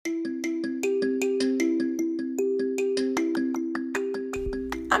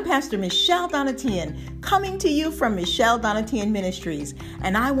Pastor Michelle Donatian, coming to you from Michelle Donatian Ministries,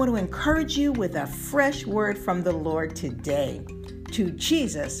 and I want to encourage you with a fresh word from the Lord today. To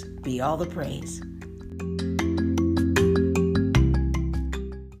Jesus be all the praise.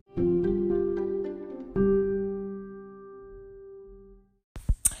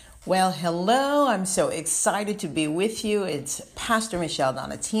 Well, hello. I'm so excited to be with you. It's Pastor Michelle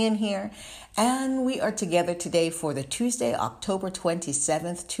Donatian here, and we are together today for the Tuesday, October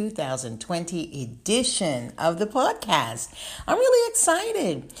 27th, 2020 edition of the podcast. I'm really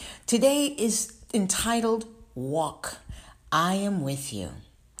excited. Today is entitled Walk. I am with you.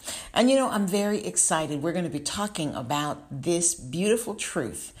 And I'm very excited. We're going to be talking about this beautiful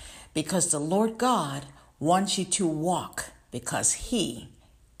truth because the Lord God wants you to walk because He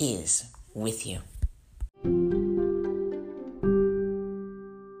is with you.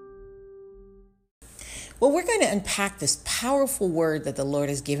 Well, we're going to unpack this powerful word that the Lord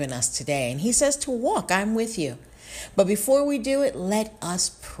has given us today. And He says to walk, I'm with you. But before we do it, let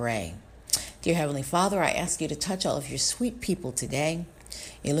us pray. Dear Heavenly Father, I ask you to touch all of your sweet people today.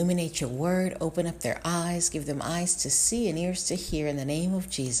 Illuminate your word, open up their eyes, give them eyes to see and ears to hear in the name of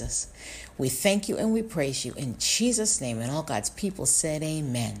Jesus. We thank you and we praise you in Jesus' name, and all God's people said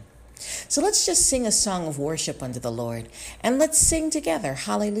amen. So let's just sing a song of worship unto the Lord, and let's sing together,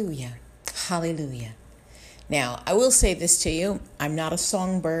 hallelujah, hallelujah. Now, I will say this to you, I'm not a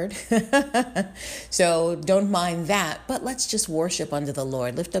songbird, so don't mind that, but let's just worship unto the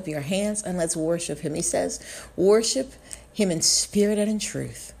Lord. Lift up your hands and let's worship Him. He says, worship Him in spirit and in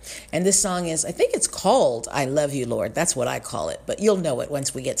truth. And this song is, I think it's called I Love You, Lord. That's what I call it, but you'll know it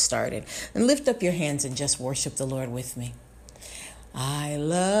once we get started. And lift up your hands and just worship the Lord with me. I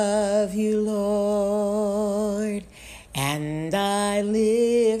love you, Lord, and I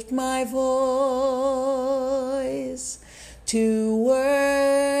lift my voice to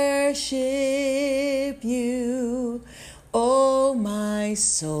worship you, oh my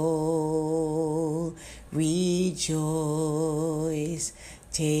soul, rejoice.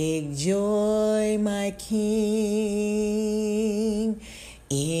 Take joy, my King,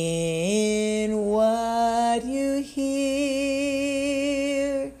 in what you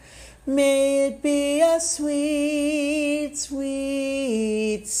hear. May it be a sweet,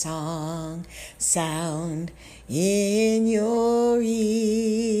 sweet song, sound in your ear.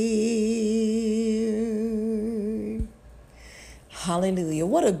 Hallelujah.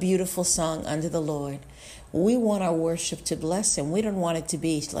 What a beautiful song unto the Lord. We want our worship to bless Him. We don't want it to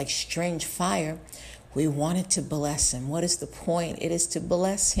be like strange fire. We want it to bless Him. What is the point? It is to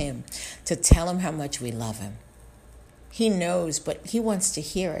bless Him, to tell Him how much we love Him. He knows, but He wants to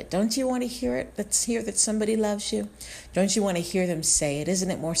hear it. Don't you want to hear it? Let's hear that somebody loves you. Don't you want to hear them say it?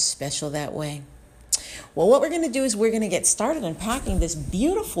 Isn't it more special that way? Well, what we're going to do is we're going to get started unpacking this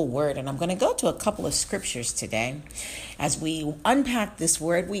beautiful word, and I'm going to go to a couple of scriptures today. As we unpack this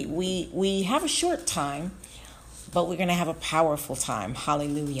word, we have a short time, but we're going to have a powerful time.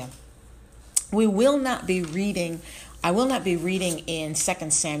 Hallelujah. I will not be reading in 2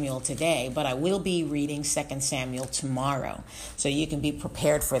 Samuel today, but I will be reading 2 Samuel tomorrow. So you can be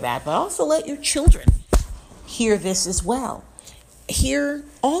prepared for that. But also let your children hear this as well. Hear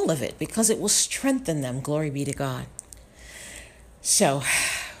all of it because it will strengthen them. Glory be to God. So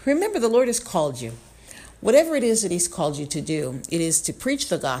remember, the Lord has called you. Whatever it is that He's called you to do, it is to preach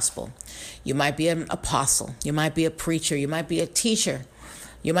the gospel. You might be an apostle. You might be a preacher. You might be a teacher.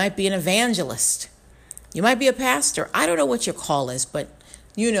 You might be an evangelist. You might be a pastor. I don't know what your call is, but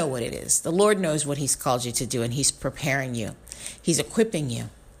you know what it is. The Lord knows what He's called you to do, and He's preparing you. He's equipping you.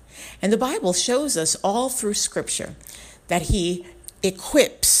 And the Bible shows us all through Scripture that He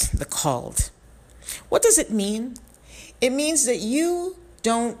equips the called. What does it mean? It means that you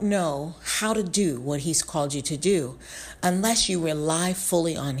don't know how to do what He's called you to do unless you rely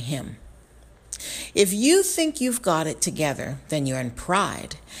fully on Him. If you think you've got it together, then you're in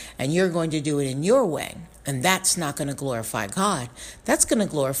pride and you're going to do it in your way. And that's not going to glorify God. That's going to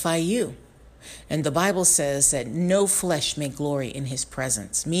glorify you. And the Bible says that no flesh may glory in His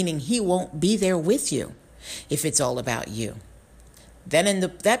presence, meaning He won't be there with you if it's all about you. Then in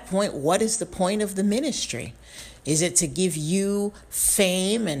that point, what is the point of the ministry? Is it to give you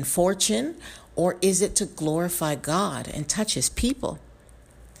fame and fortune, or is it to glorify God and touch His people?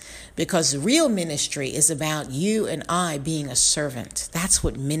 Because real ministry is about you and I being a servant. That's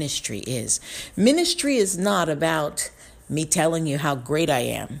what ministry is. Ministry is not about me telling you how great I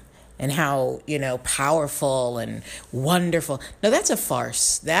am and how, powerful and wonderful. No, that's a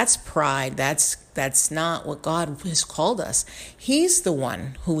farce. That's pride. That's not what God has called us. He's the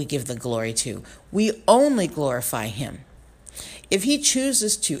one who we give the glory to. We only glorify Him. If he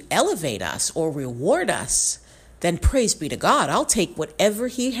chooses to elevate us or reward us, then praise be to God. I'll take whatever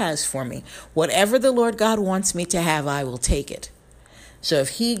he has for me. Whatever the Lord God wants me to have, I will take it. So if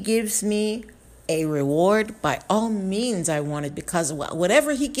he gives me a reward, by all means, I want it, because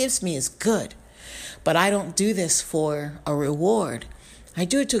whatever he gives me is good. But I don't do this for a reward. I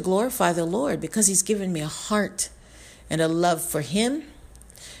do it to glorify the Lord, because he's given me a heart and a love for him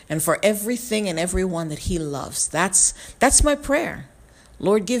and for everything and everyone that he loves. That's my prayer.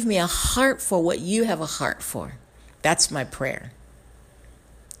 Lord, give me a heart for what you have a heart for. That's my prayer.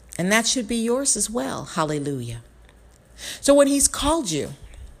 And that should be yours as well. Hallelujah. So when he's called you,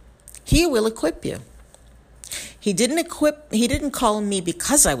 he will equip you. He didn't call me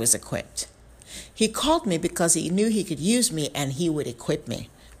because I was equipped. He called me because he knew he could use me and he would equip me.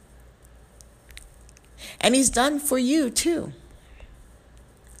 And he's done for you too.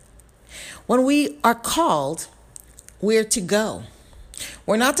 When we are called, we're to go.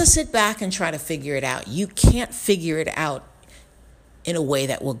 We're not to sit back and try to figure it out. You can't figure it out in a way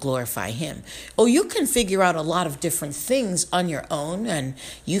that will glorify him. Oh, you can figure out a lot of different things on your own, and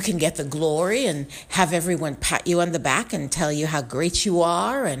you can get the glory and have everyone pat you on the back and tell you how great you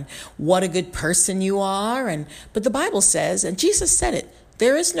are and what a good person you are. But the Bible says, and Jesus said it,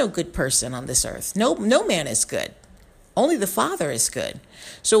 there is no good person on this earth. No man is good. Only the Father is good.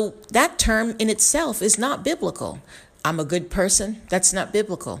 So that term in itself is not biblical. I'm a good person. That's not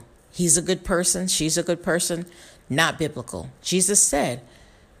biblical. He's a good person. She's a good person. Not biblical. Jesus said,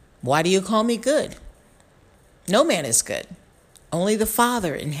 why do you call me good? No man is good. Only the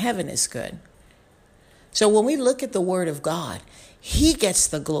Father in heaven is good. So when we look at the Word of God, he gets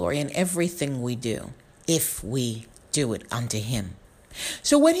the glory in everything we do, if we do it unto him.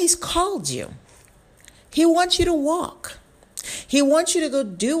 So when he's called you, he wants you to walk. He wants you to go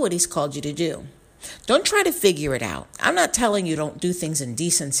do what he's called you to do. Don't try to figure it out. I'm not telling you don't do things in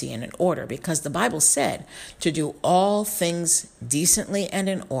decency and in order, because the Bible said to do all things decently and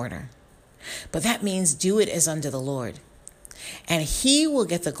in order. But that means do it as unto the Lord. And he will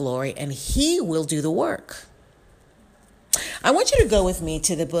get the glory and he will do the work. I want you to go with me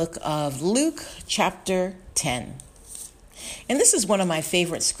to the book of Luke chapter 10. And this is one of my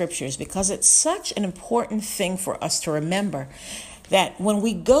favorite scriptures, because it's such an important thing for us to remember, that when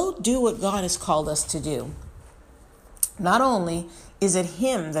we go do what God has called us to do, not only is it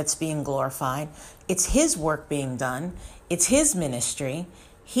him that's being glorified, it's his work being done, it's his ministry,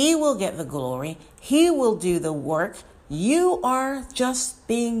 he will get the glory, he will do the work, you are just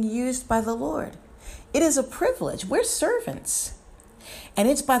being used by the Lord. It is a privilege. We're servants. And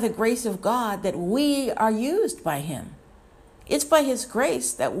it's by the grace of God that we are used by him. It's by his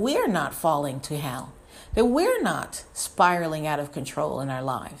grace that we're not falling to hell, that we're not spiraling out of control in our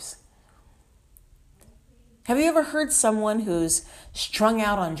lives. Have you ever heard someone who's strung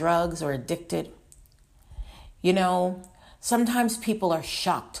out on drugs or addicted? You know, sometimes people are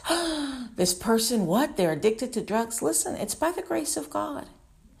shocked. This person, what? They're addicted to drugs? Listen, it's by the grace of God.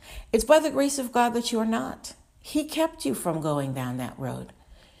 It's by the grace of God that you are not. He kept you from going down that road.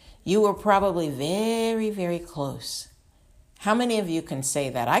 You were probably very, very close. How many of you can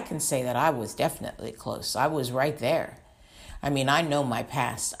say that? I can say that I was definitely close. I was right there. I mean, I know my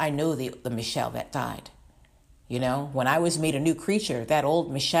past. I know the Michelle that died. You know, when I was made a new creature, that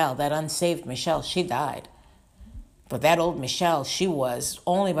old Michelle, that unsaved Michelle, she died. But that old Michelle, she was,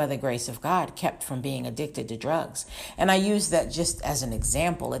 only by the grace of God, kept from being addicted to drugs. And I use that just as an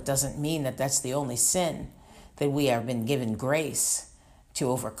example. It doesn't mean that that's the only sin that we have been given grace to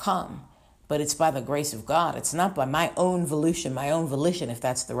overcome. But it's by the grace of God. It's not by my own volition, if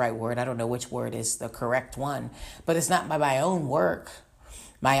that's the right word. I don't know which word is the correct one. But it's not by my own work.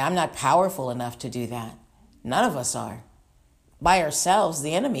 I'm not powerful enough to do that. None of us are. By ourselves,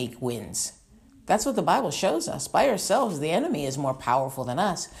 the enemy wins. That's what the Bible shows us. By ourselves, the enemy is more powerful than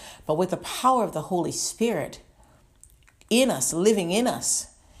us. But with the power of the Holy Spirit in us, living in us,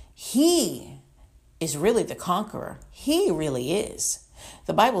 he is really the conqueror. He really is.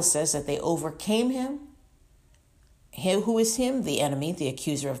 The Bible says that they overcame him. Who is him? The enemy, the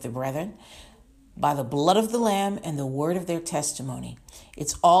accuser of the brethren, by the blood of the Lamb and the word of their testimony.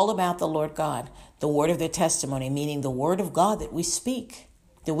 It's all about the Lord God, the word of their testimony, meaning the word of God that we speak,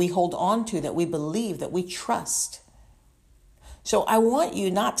 that we hold on to, that we believe, that we trust. So I want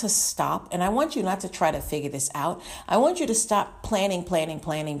you not to stop, and I want you not to try to figure this out. I want you to stop planning.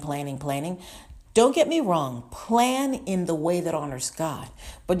 Don't get me wrong. Plan in the way that honors God.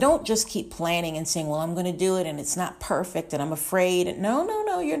 But don't just keep planning and saying, well, I'm going to do it and it's not perfect and I'm afraid. No,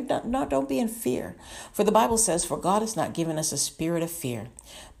 don't be in fear. For the Bible says, for God has not given us a spirit of fear,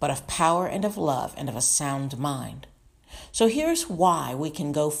 but of power and of love and of a sound mind. So here's why we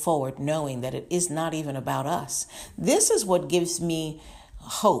can go forward knowing that it is not even about us. This is what gives me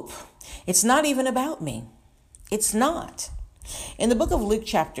hope. It's not even about me. It's not. In the book of Luke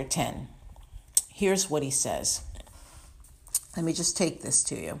chapter 10, here's what he says. Let me just take this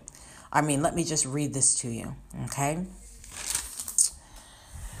to you. Let me just read this to you, okay?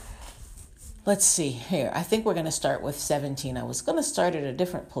 Let's see here. I think we're going to start with 17. I was going to start at a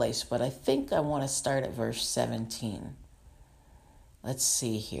different place, but I think I want to start at verse 17. Let's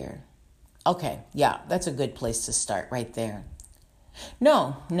see here. Okay, yeah, that's a good place to start right there.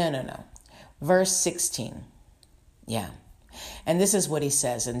 No. Verse 16. Yeah. And this is what he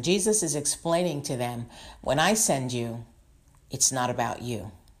says. And Jesus is explaining to them, when I send you, it's not about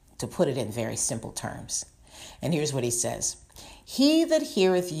you, to put it in very simple terms. And here's what he says. He that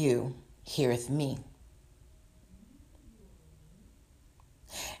heareth you, heareth me.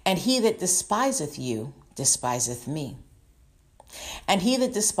 And he that despiseth you, despiseth me. And he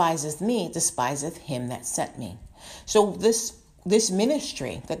that despiseth me, despiseth him that sent me. So this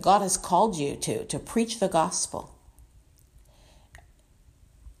ministry that God has called you to preach the gospel,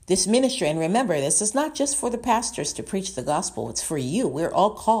 this ministry, and remember, this is not just for the pastors to preach the gospel. It's for you. We're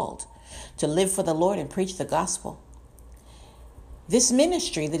all called to live for the Lord and preach the gospel. This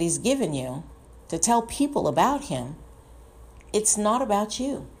ministry that he's given you to tell people about him, it's not about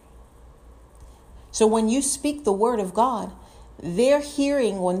you. So when you speak the word of God, when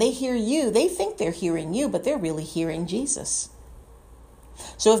they hear you, they think they're hearing you, but they're really hearing Jesus.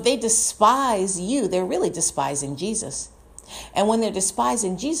 So if they despise you, they're really despising Jesus. And when they're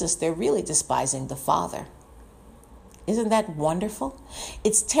despising Jesus, they're really despising the Father. Isn't that wonderful?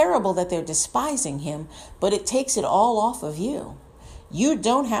 It's terrible that they're despising him, but it takes it all off of you. You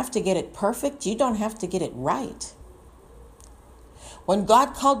don't have to get it perfect. You don't have to get it right. When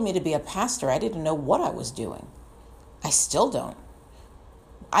God called me to be a pastor, I didn't know what I was doing. I still don't.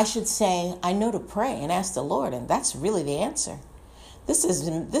 I should say, I know to pray and ask the Lord, and that's really the answer.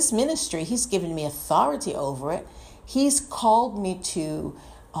 This ministry, he's given me authority over it. He's called me to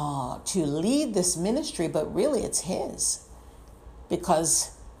lead this ministry, but really it's his.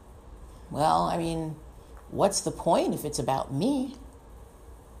 Because, what's the point if it's about me?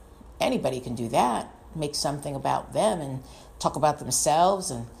 Anybody can do that, make something about them and talk about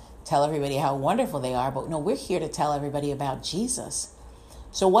themselves and tell everybody how wonderful they are. But no, we're here to tell everybody about Jesus.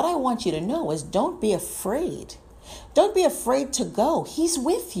 So what I want you to know is don't be afraid. Don't be afraid to go. He's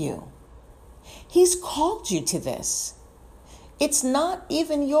with you. He's called you to this. It's not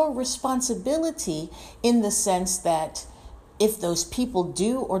even your responsibility in the sense that if those people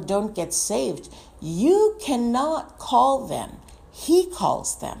do or don't get saved, you cannot call them. He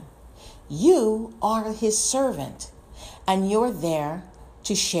calls them. You are his servant, and you're there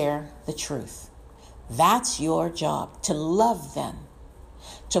to share the truth. That's your job, to love them,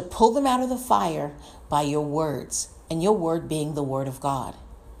 to pull them out of the fire by your words, and your word being the word of God.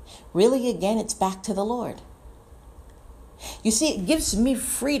 Really, again, it's back to the Lord. You see, it gives me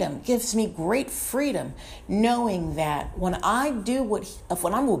freedom, gives me great freedom, knowing that when I'm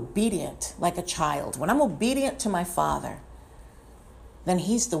obedient like a child, when I'm obedient to my Father, then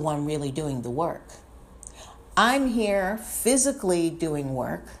he's the one really doing the work. I'm here physically doing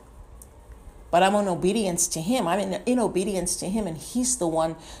work, but I'm in obedience to him. I'm in obedience to him, and he's the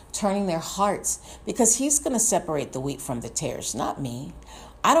one turning their hearts, because he's going to separate the wheat from the tares, not me.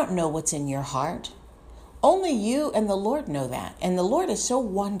 I don't know what's in your heart. Only you and the Lord know that. And the Lord is so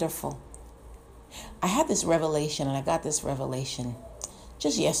wonderful. I had this revelation, and I got this revelation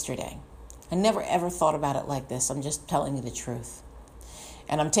just yesterday. I never ever thought about it like this. I'm just telling you the truth.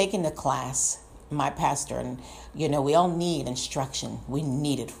 And I'm taking the class, my pastor, and we all need instruction. We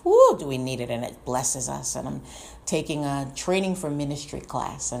need it. Woo, do we need it? And it blesses us. And I'm taking a training for ministry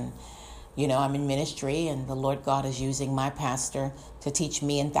class. And, I'm in ministry, and the Lord God is using my pastor to teach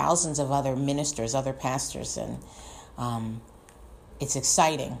me and thousands of other ministers, other pastors. And it's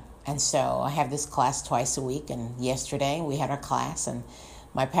exciting. And so I have this class twice a week. And yesterday we had our class, and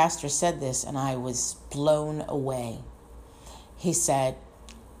my pastor said this, and I was blown away. He said,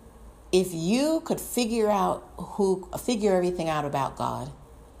 if you could figure everything out about God,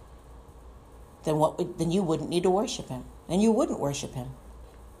 then you wouldn't need to worship him. And you wouldn't worship him.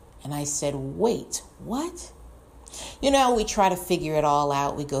 And I said, wait, what? We try to figure it all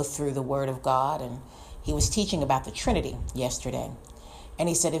out. We go through the Word of God, and he was teaching about the Trinity yesterday. And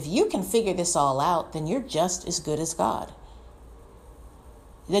he said, if you can figure this all out, then you're just as good as God.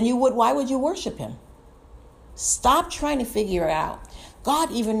 Why would you worship him? Stop trying to figure it out.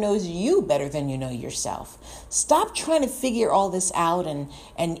 God even knows you better than you know yourself. Stop trying to figure all this out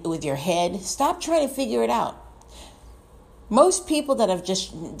and with your head. Stop trying to figure it out. Most people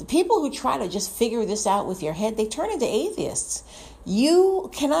people who try to just figure this out with your head, they turn into atheists. You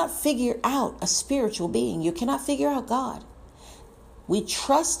cannot figure out a spiritual being. You cannot figure out God. We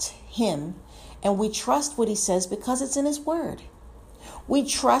trust him, and we trust what he says because it's in his word. We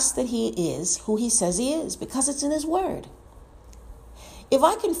trust that he is who he says he is because it's in his word. If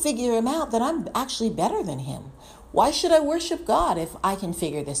I can figure him out, then I'm actually better than him. Why should I worship God if I can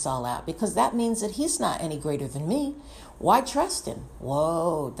figure this all out? Because that means that he's not any greater than me. Why trust him?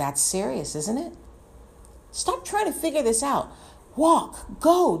 Whoa, that's serious, isn't it? Stop trying to figure this out. Walk,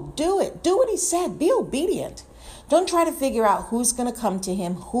 go, do it. Do what he said. Be obedient. Don't try to figure out who's going to come to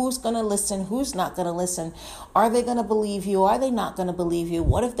him, who's going to listen, who's not going to listen. Are they going to believe you? Are they not going to believe you?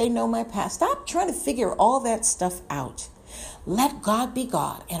 What if they know my past? Stop trying to figure all that stuff out. Let God be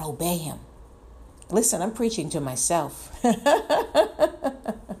God and obey him. Listen, I'm preaching to myself.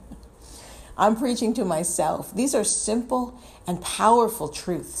 I'm preaching to myself. These are simple and powerful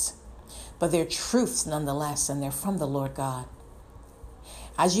truths, but they're truths nonetheless, and they're from the Lord God.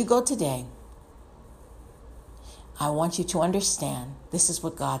 As you go today, I want you to understand this is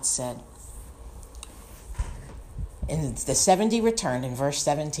what God said. And the 70 returned in verse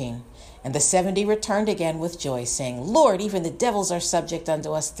 17. And the 70 returned again with joy, saying, Lord, even the devils are subject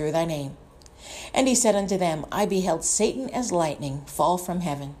unto us through thy name. And he said unto them, I beheld Satan as lightning fall from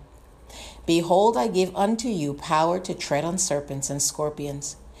heaven. Behold, I give unto you power to tread on serpents and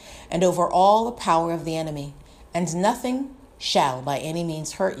scorpions, and over all the power of the enemy, and nothing shall by any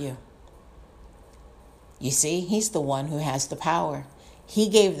means hurt you. You see, he's the one who has the power. He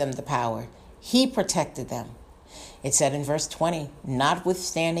gave them the power. He protected them. It said in verse 20,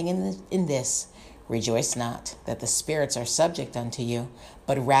 notwithstanding in this, rejoice not that the spirits are subject unto you,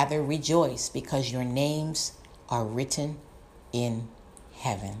 but rather rejoice because your names are written in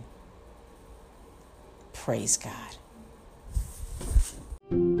heaven. Praise God.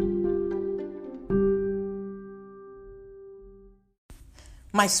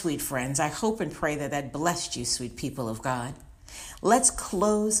 My sweet friends, I hope and pray that blessed you, sweet people of God. Let's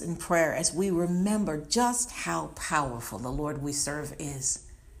close in prayer as we remember just how powerful the Lord we serve is.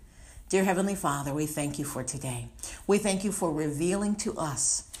 Dear Heavenly Father, we thank you for today. We thank you for revealing to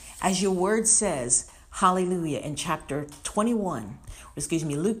us, as your word says, hallelujah, in chapter 21,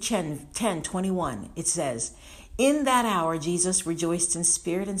 Luke 10:21, it says, in that hour Jesus rejoiced in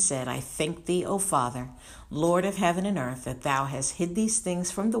spirit and said, I thank thee, O Father, Lord of heaven and earth, that thou hast hid these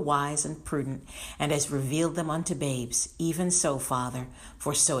things from the wise and prudent, and hast revealed them unto babes. Even so, Father,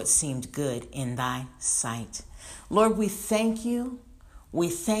 for so it seemed good in thy sight. Lord, we thank you, we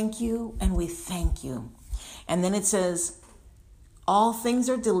thank you, and we thank you. And then it says, all things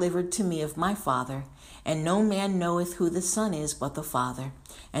are delivered to me of my Father, and no man knoweth who the Son is but the Father,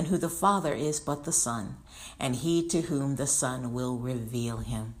 and who the Father is but the Son, and he to whom the Son will reveal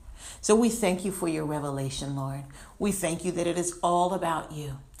him. So we thank you for your revelation, Lord. We thank you that it is all about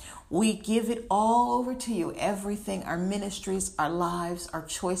you. We give it all over to you, everything, our ministries, our lives, our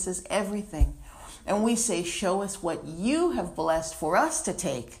choices, everything. And we say, show us what you have blessed for us to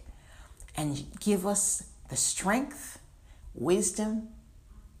take, and give us the strength, wisdom,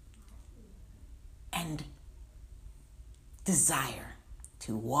 and desire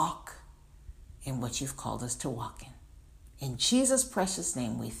to walk in what you've called us to walk in. In Jesus' precious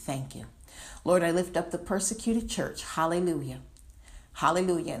name, we thank you. Lord, I lift up the persecuted church. Hallelujah.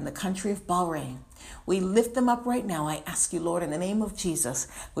 Hallelujah. In the country of Bahrain. We lift them up right now. I ask you, Lord, in the name of Jesus,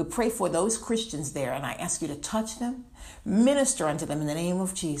 we pray for those Christians there, and I ask you to touch them, minister unto them in the name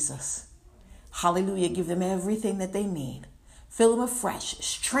of Jesus. Hallelujah. Give them everything that they need. Fill them afresh,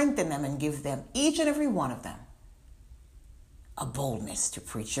 strengthen them, and give them, each and every one of them, a boldness to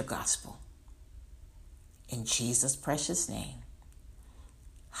preach your gospel. In Jesus' precious name.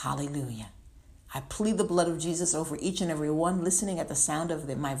 Hallelujah. I plead the blood of Jesus over each and every one listening at the sound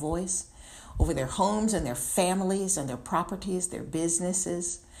of my voice, over their homes and their families and their properties, their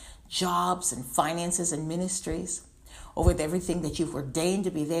businesses, jobs and finances and ministries, over everything that you've ordained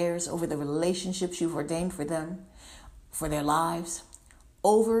to be theirs, over the relationships you've ordained for them, for their lives,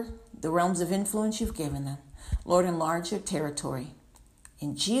 over the realms of influence you've given them. Lord, enlarge your territory.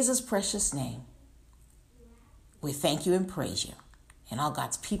 In Jesus' precious name, we thank you and praise you. And all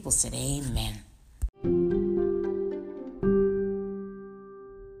God's people said, amen.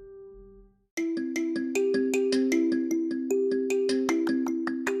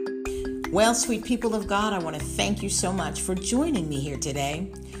 Well, sweet people of God, I want to thank you so much for joining me here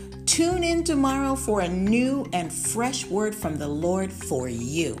today. Tune in tomorrow for a new and fresh word from the Lord for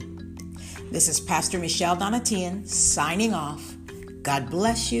you. This is Pastor Michelle Donatian signing off. God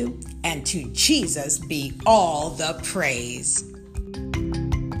bless you And to Jesus be all the praise.